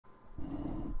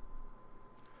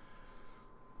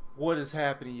What is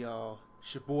happening, y'all?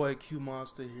 It's your boy Q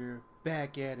Monster here,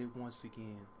 back at it once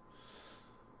again.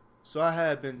 So I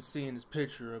had been seeing this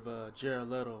picture of Jared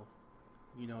Leto,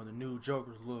 the new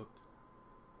Joker look,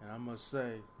 and I must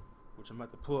say, which I'm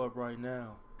about to pull up right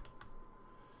now,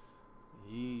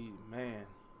 he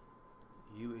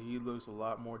looks a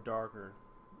lot more darker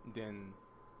than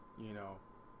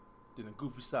than the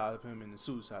goofy side of him in the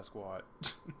Suicide Squad.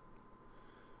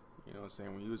 You know what I'm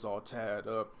saying? When he was all tatted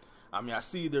up. I mean, I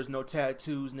see there's no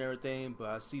tattoos and everything, but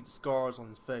I see the scars on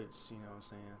his face. You know what I'm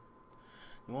saying?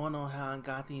 You wanna know how I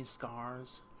got these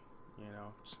scars?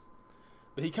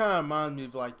 But he kind of reminds me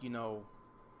of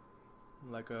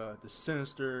the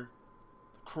Sinister,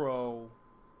 the Crow,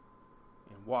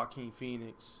 and Joaquin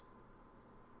Phoenix,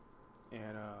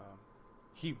 and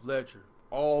Heath Ledger,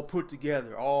 all put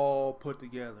together.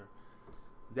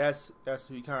 That's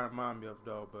who he kind of reminds me of,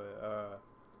 though. But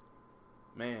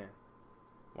man.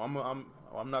 Well,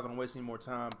 I'm not gonna waste any more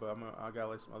time, but I got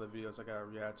like some other videos I gotta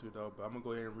react to, though. But I'm gonna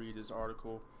go ahead and read this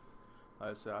article. Like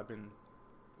I said,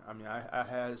 I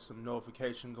had some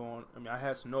notification going. I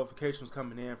had some notifications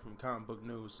coming in from comic book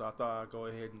news, so I thought I'd go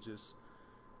ahead and just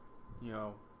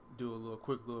do a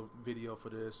quick little video for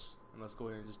this, and let's go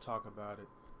ahead and just talk about it.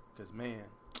 Cause man,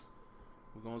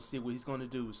 we're gonna see what he's gonna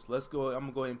do. So let's go. I'm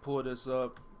gonna go ahead and pull this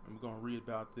up, and we're gonna read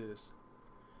about this.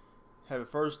 Have a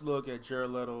first look at Jared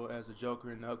Leto as the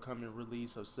Joker in the upcoming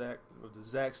release of the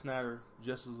Zack Snyder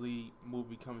Justice League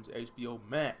movie coming to HBO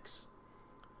Max.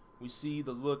 We see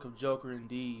the look of Joker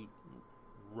indeed,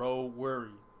 road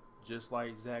worry, just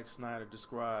like Zack Snyder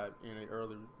described in an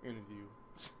earlier interview.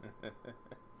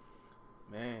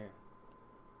 Man.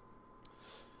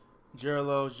 Jared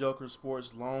Leto's Joker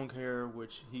sports long hair,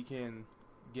 which he can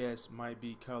guess might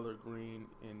be color green,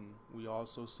 and we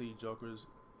also see Joker's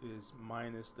is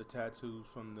minus the tattoos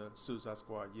from the Suicide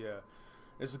Squad. Yeah,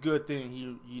 it's a good thing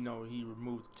he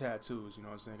removed the tattoos. You know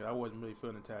what I'm saying? 'Cause I wasn't really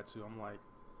feeling the tattoo. I'm like,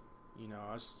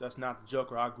 that's not the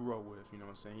Joker I grew up with. You know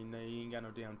what I'm saying? He ain't got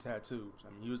no damn tattoos. I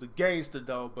mean, he was a gangster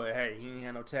though, but hey, he ain't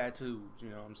had no tattoos.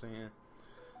 You know what I'm saying?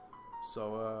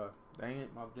 So dang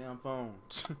it, my damn phone.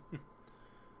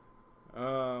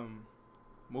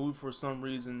 Movie for some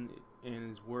reason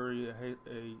and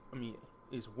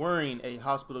is wearing a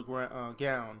hospital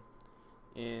gown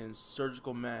and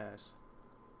surgical mask.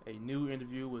 A new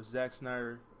interview with Zack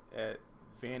Snyder at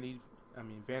Vanity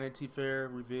Fair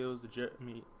reveals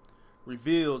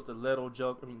the Leto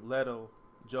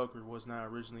Joker was not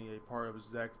originally a part of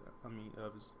his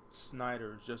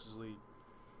Snyder's Justice League,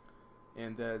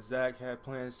 and that Zack had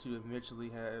plans to eventually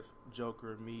have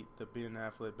Joker meet the Ben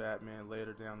Affleck Batman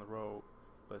later down the road.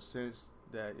 But since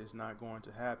that is not going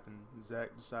to happen,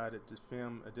 Zack decided to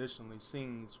film additionally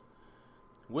scenes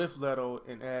with Leto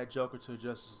and add Joker to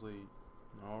Justice League.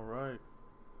 Alright.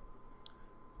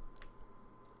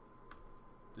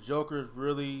 The Joker is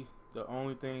really the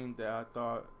only thing that I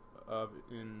thought of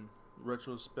in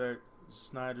retrospect,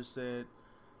 Snyder said,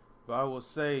 but I will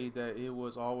say that it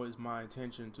was always my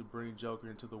intention to bring Joker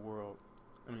into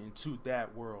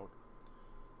that world.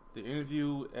 The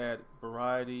interview at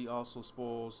Variety also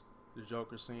spoils the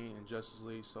Joker scene in Justice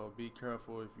League, so be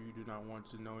careful if you do not want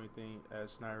to know anything,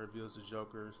 as Snyder reveals the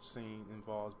Joker scene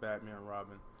involves Batman and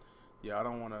Robin. Yeah, I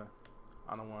don't wanna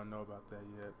know about that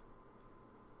yet.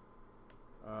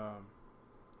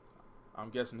 I'm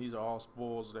guessing these are all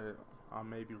spoils that I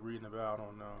may be reading about. I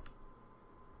don't know.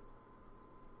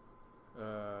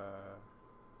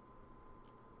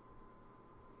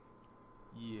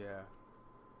 Yeah.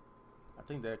 I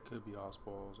think that could be all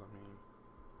spoils.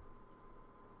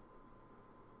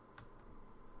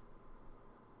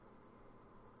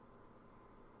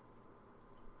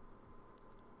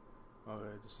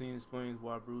 Okay, the scene explains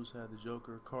why Bruce had the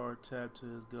Joker card tapped to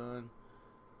his gun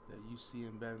that you see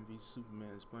in Batman v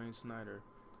Superman, explains Snyder.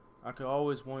 I could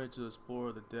always wanted to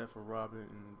explore the death of Robin,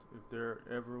 and if there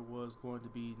ever was going to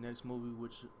be next movie,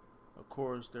 which of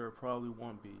course there probably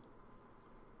won't be.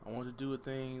 I want to do a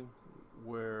thing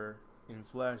where in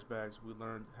flashbacks we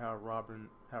learned how Robin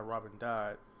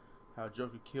died, how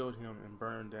Joker killed him and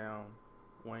burned down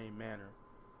Wayne Manor,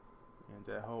 and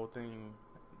that whole thing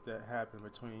that happened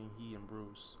between he and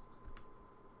Bruce.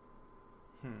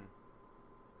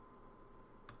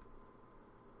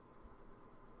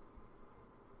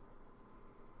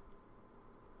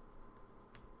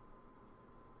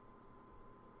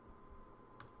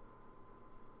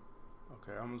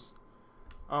 Okay,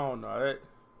 I don't know. That,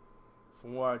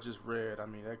 from what I just read,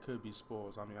 that could be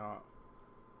spoils. I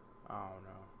don't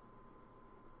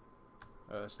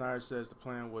know. Snyder says the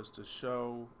plan was to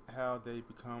show how they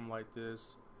become like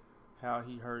this, how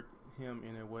he hurt him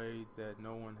in a way that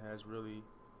no one has really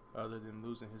other than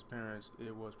losing his parents,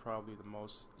 it was probably the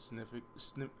most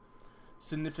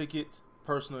significant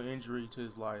personal injury to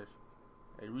his life.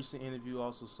 A recent interview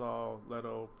also saw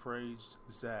Leto praise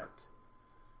Zack.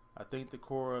 I think the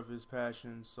core of his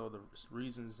passion, so the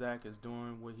reason Zack is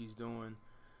doing what he's doing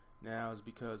now is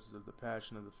because of the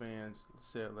passion of the fans,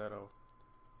 said Leto.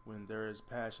 When there is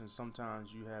passion,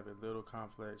 sometimes you have a little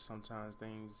conflict, sometimes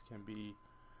things can be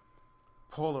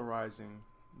polarizing,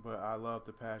 but I love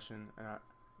the passion,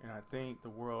 and I think the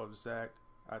world of Zack.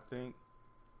 I think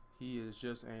he is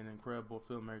just an incredible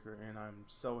filmmaker, and I'm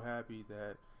so happy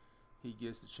that he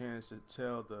gets the chance to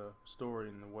tell the story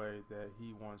in the way that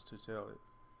he wants to tell it.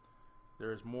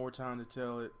 There is more time to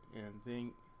tell it, and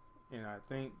I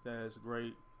think that is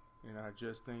great, and I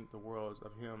just think the world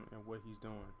of him and what he's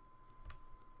doing.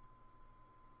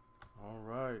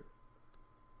 Alright.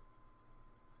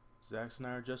 Zack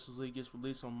Snyder Justice League gets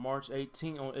released on March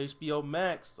 18th on HBO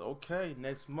Max. Okay,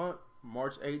 next month,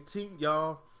 March 18th,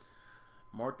 y'all.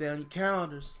 Mark down your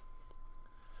calendars.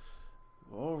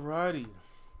 Alrighty.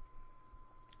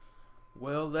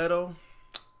 Well, Leto,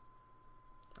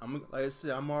 like I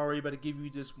said, I'm already about to give you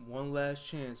just one last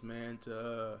chance, man,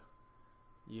 to,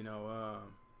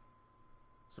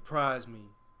 surprise me.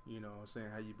 You know what I'm saying,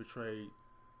 how you betrayed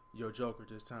your Joker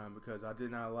this time, because I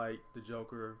did not like the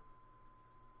Joker.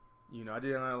 I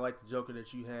did not like the Joker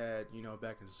that you had,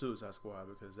 back in Suicide Squad,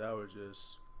 because that was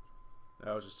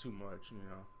just too much,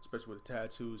 especially with the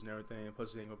tattoos and everything.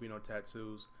 Plus, there ain't gonna be no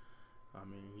tattoos. I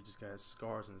mean, he just got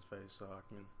scars on his face, so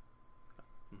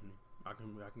I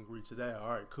can agree to that. All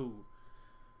right, cool.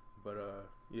 But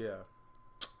yeah,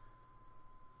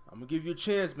 I'm gonna give you a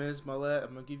chance, man. It's my last.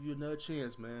 I'm gonna give you another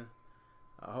chance, man.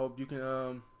 I hope you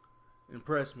can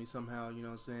impress me somehow. You know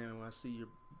what I'm saying? When I see your,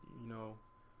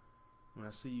 when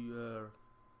I see you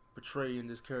portraying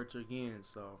this character again,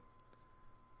 so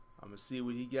I'm gonna see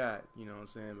what he got. You know what I'm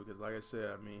saying? Because like I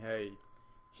said, I mean, hey,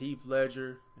 Heath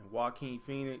Ledger and Joaquin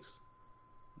Phoenix,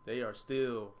 they are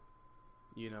still,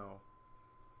 the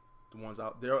ones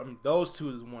out there. I mean, those two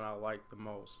are the one I like the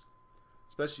most,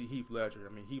 especially Heath Ledger.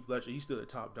 I mean, Heath Ledger, he's still the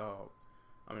top dog.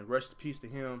 I mean, rest in peace to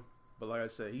him. But like I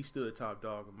said, he's still the top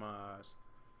dog in my eyes.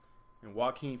 And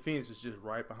Joaquin Phoenix is just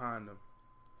right behind him.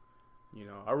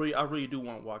 I really do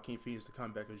want Joaquin Phoenix to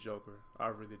come back as Joker. I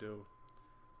really do.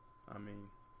 I mean,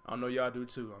 I know y'all do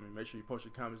too. I mean, make sure you post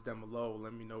your comments down below.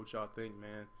 Let me know what y'all think,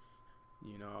 man.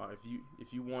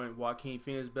 If you want Joaquin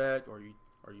Phoenix back, or you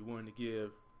willing to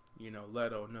give,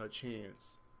 Leto another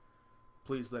chance,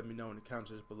 please let me know in the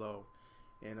comments below.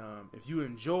 And if you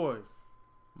enjoy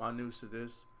my news to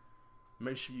this,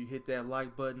 make sure you hit that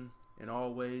like button, and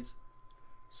always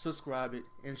subscribe it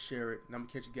and share it. And I'm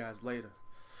gonna catch you guys later.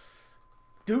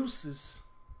 Deuces.